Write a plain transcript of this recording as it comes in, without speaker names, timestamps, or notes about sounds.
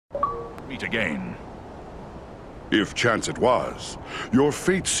meet again. If chance it was, your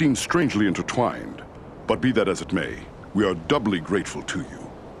fates seem strangely intertwined. But be that as it may, we are doubly grateful to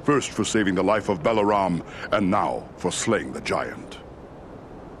you. First for saving the life of Balaram, and now for slaying the giant.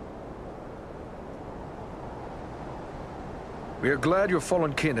 We are glad your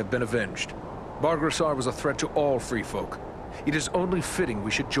fallen kin have been avenged. Bargrasar was a threat to all free folk. It is only fitting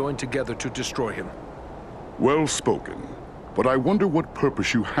we should join together to destroy him. Well spoken. But I wonder what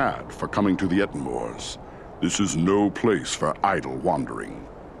purpose you had for coming to the Ettenmoors. This is no place for idle wandering.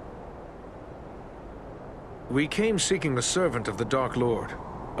 We came seeking the servant of the Dark Lord,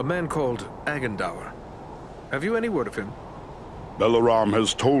 a man called Agandaur. Have you any word of him? Balaram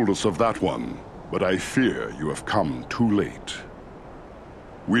has told us of that one, but I fear you have come too late.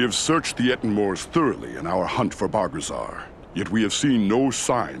 We have searched the Ettenmoors thoroughly in our hunt for Bargrasar, yet we have seen no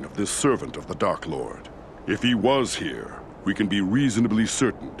sign of this servant of the Dark Lord. If he was here, we can be reasonably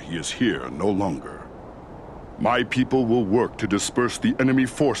certain he is here no longer. My people will work to disperse the enemy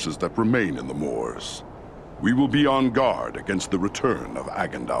forces that remain in the moors. We will be on guard against the return of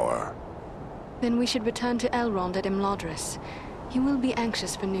Agandaur. Then we should return to Elrond at Imladris. He will be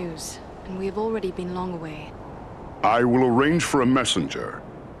anxious for news, and we have already been long away. I will arrange for a messenger.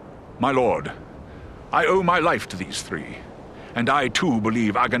 My lord, I owe my life to these three, and I too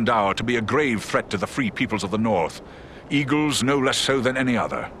believe Agandaur to be a grave threat to the free peoples of the North, Eagles no less so than any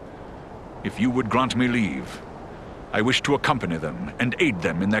other. If you would grant me leave, I wish to accompany them and aid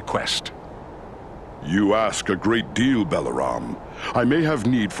them in their quest. You ask a great deal, Balaram. I may have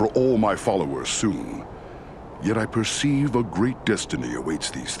need for all my followers soon. Yet I perceive a great destiny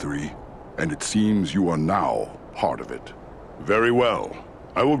awaits these three, and it seems you are now part of it. Very well.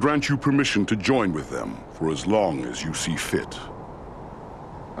 I will grant you permission to join with them for as long as you see fit.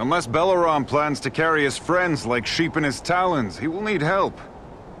 Unless Balaram plans to carry his friends like sheep in his talons, he will need help.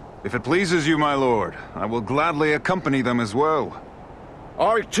 If it pleases you, my lord, I will gladly accompany them as well.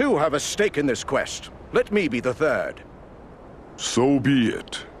 I too have a stake in this quest. Let me be the third. So be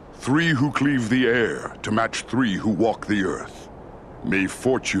it. 3 who cleave the air to match 3 who walk the earth. May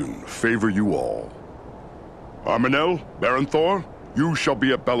fortune favor you all. Arminel, Barenthor, you shall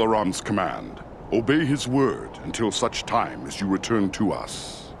be at Balaram's command. Obey his word until such time as you return to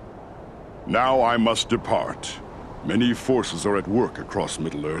us. Now I must depart. Many forces are at work across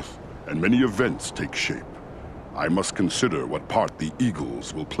Middle-earth, and many events take shape. I must consider what part the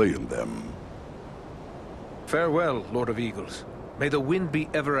Eagles will play in them. Farewell, Lord of Eagles. May the wind be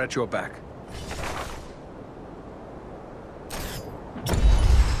ever at your back.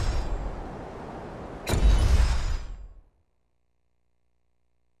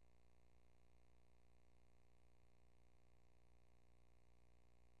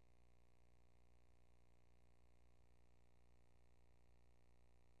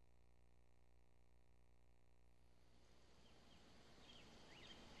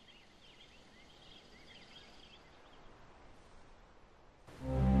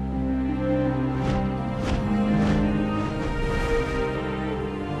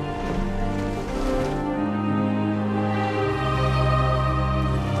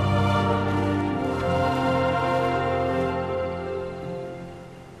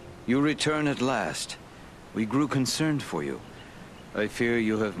 You return at last. We grew concerned for you. I fear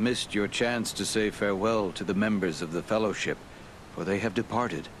you have missed your chance to say farewell to the members of the Fellowship, for they have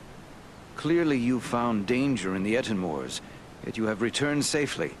departed. Clearly you found danger in the Ettenmoors, yet you have returned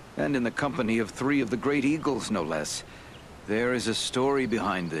safely, and in the company of 3 of the Great Eagles, no less. There is a story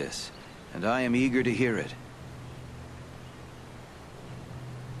behind this, and I am eager to hear it.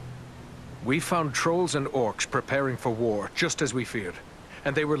 We found trolls and orcs preparing for war, just as we feared.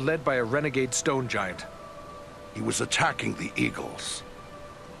 And they were led by a renegade stone giant. He was attacking the Eagles.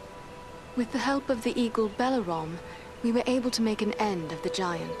 With the help of the eagle Balaram, we were able to make an end of the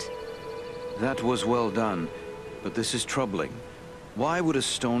giant. That was well done, but this is troubling. Why would a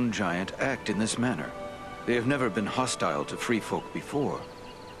stone giant act in this manner? They have never been hostile to free folk before.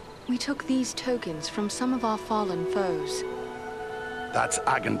 We took these tokens from some of our fallen foes. That's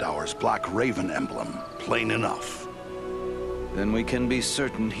Agandaur's Black Raven emblem, plain enough. Then we can be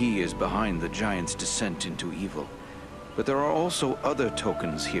certain he is behind the giant's descent into evil. But there are also other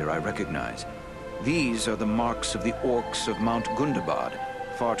tokens here I recognize. These are the marks of the orcs of Mount Gundabad,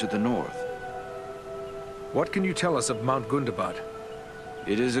 far to the north. What can you tell us of Mount Gundabad?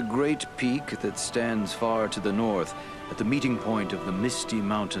 It is a great peak that stands far to the north, at the meeting point of the Misty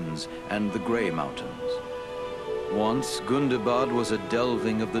Mountains and the Grey Mountains. Once, Gundabad was a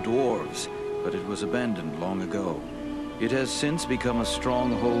delving of the dwarves, but it was abandoned long ago. It has since become a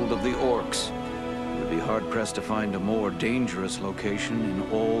stronghold of the orcs, who be hard-pressed to find a more dangerous location in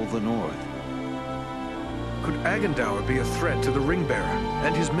all the North. Could Agendour be a threat to the Ringbearer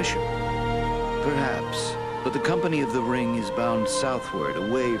and his mission? Perhaps, but the Company of the Ring is bound southward,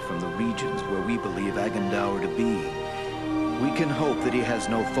 away from the regions where we believe Agendour to be. We can hope that he has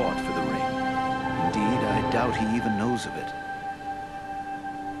no thought for the ring. Indeed, I doubt he even knows of it.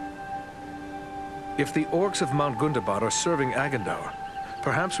 If the orcs of Mount Gundabad are serving Agendour,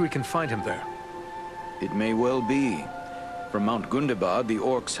 perhaps we can find him there. It may well be. From Mount Gundabad, the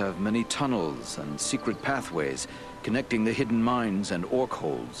orcs have many tunnels and secret pathways connecting the hidden mines and orc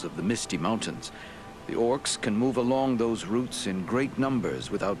holds of the Misty Mountains. The orcs can move along those routes in great numbers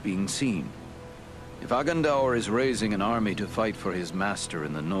without being seen. If Agendour is raising an army to fight for his master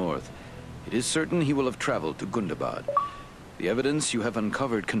in the north, it is certain he will have traveled to Gundabad. The evidence you have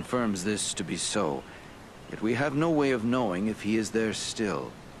uncovered confirms this to be so, yet we have no way of knowing if he is there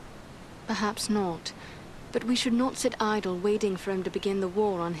still. Perhaps not. But we should not sit idle waiting for him to begin the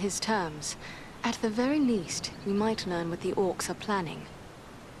war on his terms. At the very least, we might learn what the orcs are planning.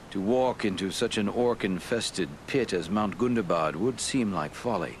 To walk into such an orc-infested pit as Mount Gundabad would seem like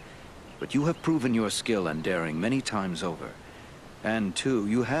folly. But you have proven your skill and daring many times over. And too,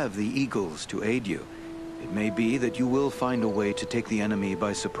 you have the eagles to aid you. It may be that you will find a way to take the enemy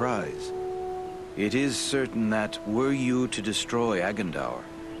by surprise. It is certain that, were you to destroy Agendour,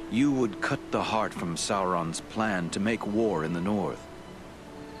 you would cut the heart from Sauron's plan to make war in the north.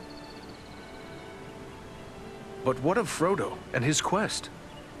 But what of Frodo and his quest?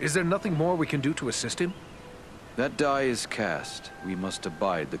 Is there nothing more we can do to assist him? That die is cast. We must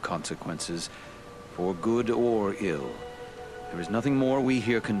abide the consequences, for good or ill. There is nothing more we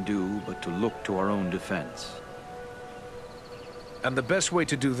here can do but to look to our own defense. And the best way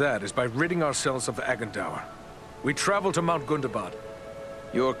to do that is by ridding ourselves of Agendour. We travel to Mount Gundabad.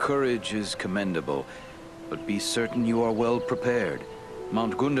 Your courage is commendable, but be certain you are well prepared.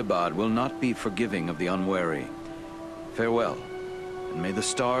 Mount Gundabad will not be forgiving of the unwary. Farewell, and may the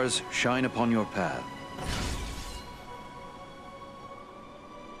stars shine upon your path.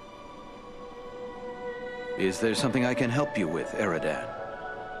 Is there something I can help you with, Eredan?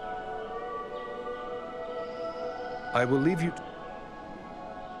 I will leave you...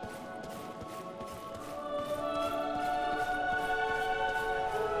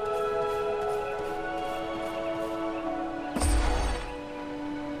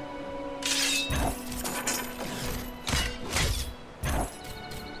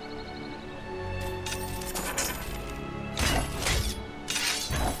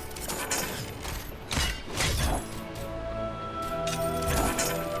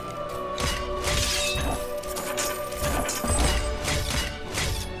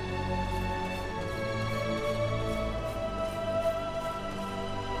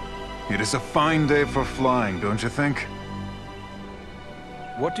 It is a fine day for flying, don't you think?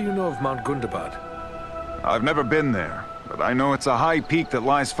 What do you know of Mount Gundabad? I've never been there, but I know it's a high peak that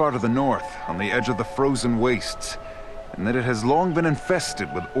lies far to the north, on the edge of the frozen wastes, and that it has long been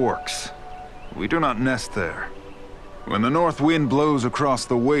infested with orcs. We do not nest there. When the north wind blows across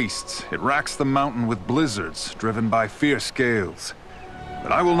the wastes, it racks the mountain with blizzards, driven by fierce gales.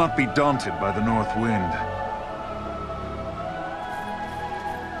 But I will not be daunted by the north wind.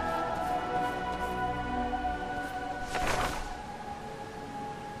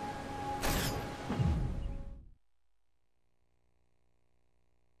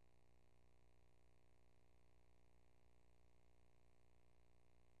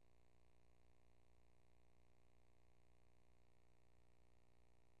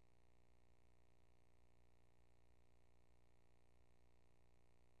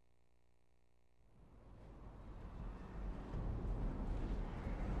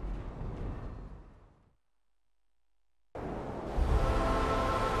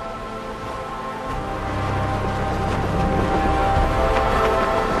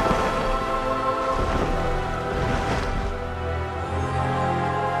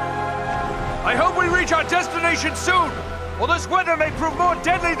 I hope we reach our destination soon, or this weather may prove more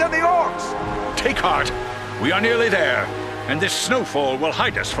deadly than the orcs! Take heart. We are nearly there, and this snowfall will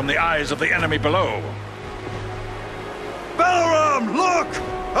hide us from the eyes of the enemy below. Balaram, look!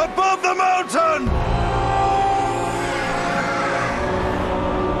 Above the mountain!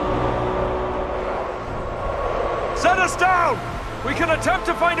 Set us down! We can attempt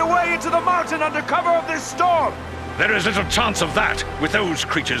to find a way into the mountain under cover of this storm! There is little chance of that, with those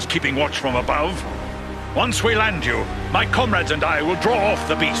creatures keeping watch from above. Once we land you, my comrades and I will draw off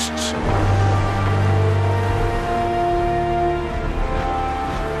the beasts.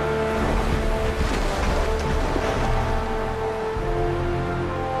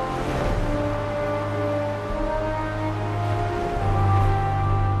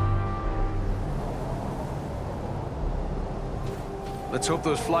 Let's hope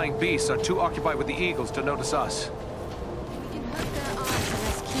those flying beasts are too occupied with the eagles to notice us. We can hope their eyes are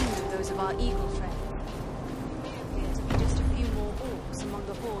less keen than those of our eagle friend. There appear to be just a few more orcs among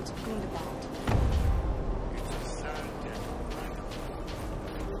the hordes of Gundabad.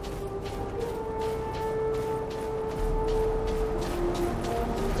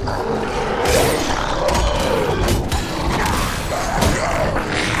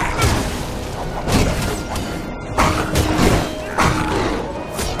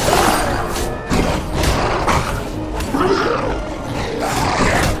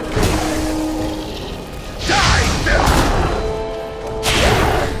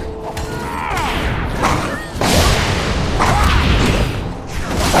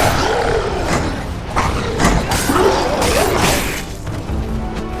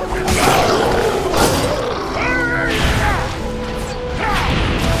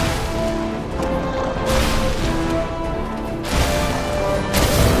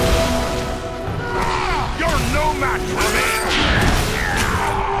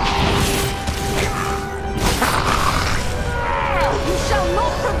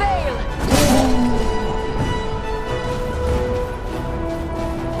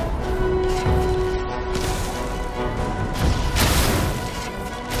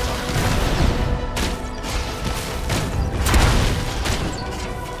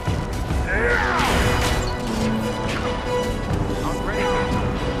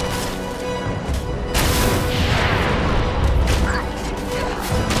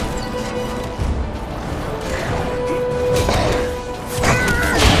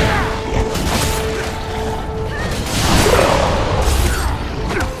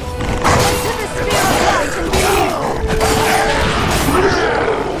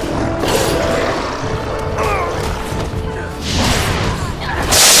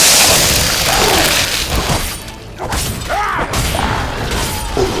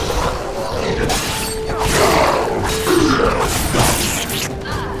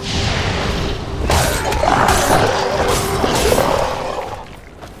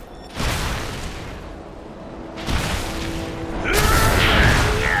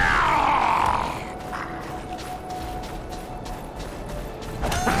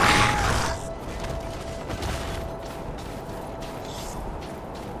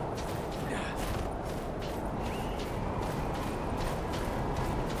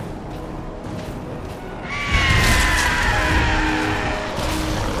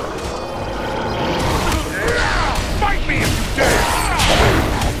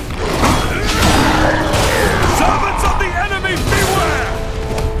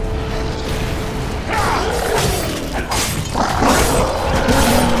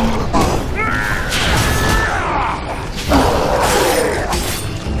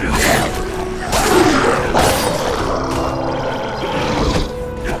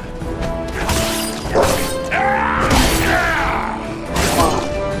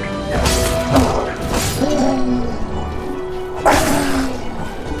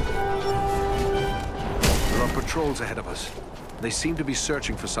 patrols ahead of us. They seem to be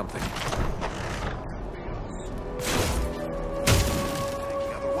searching for something.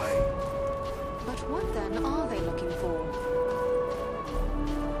 But what then are they looking for?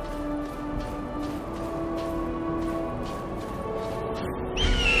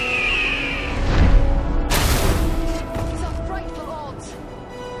 These are frightful odds.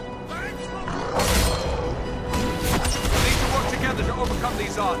 We need to work together to overcome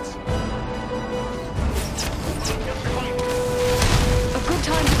these odds. A good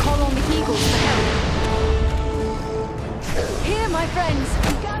time to call on the Eagles for help. Here, my friends,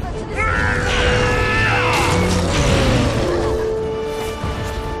 gather to the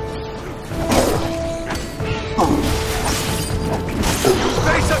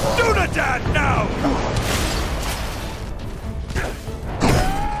Face a Dunadan now!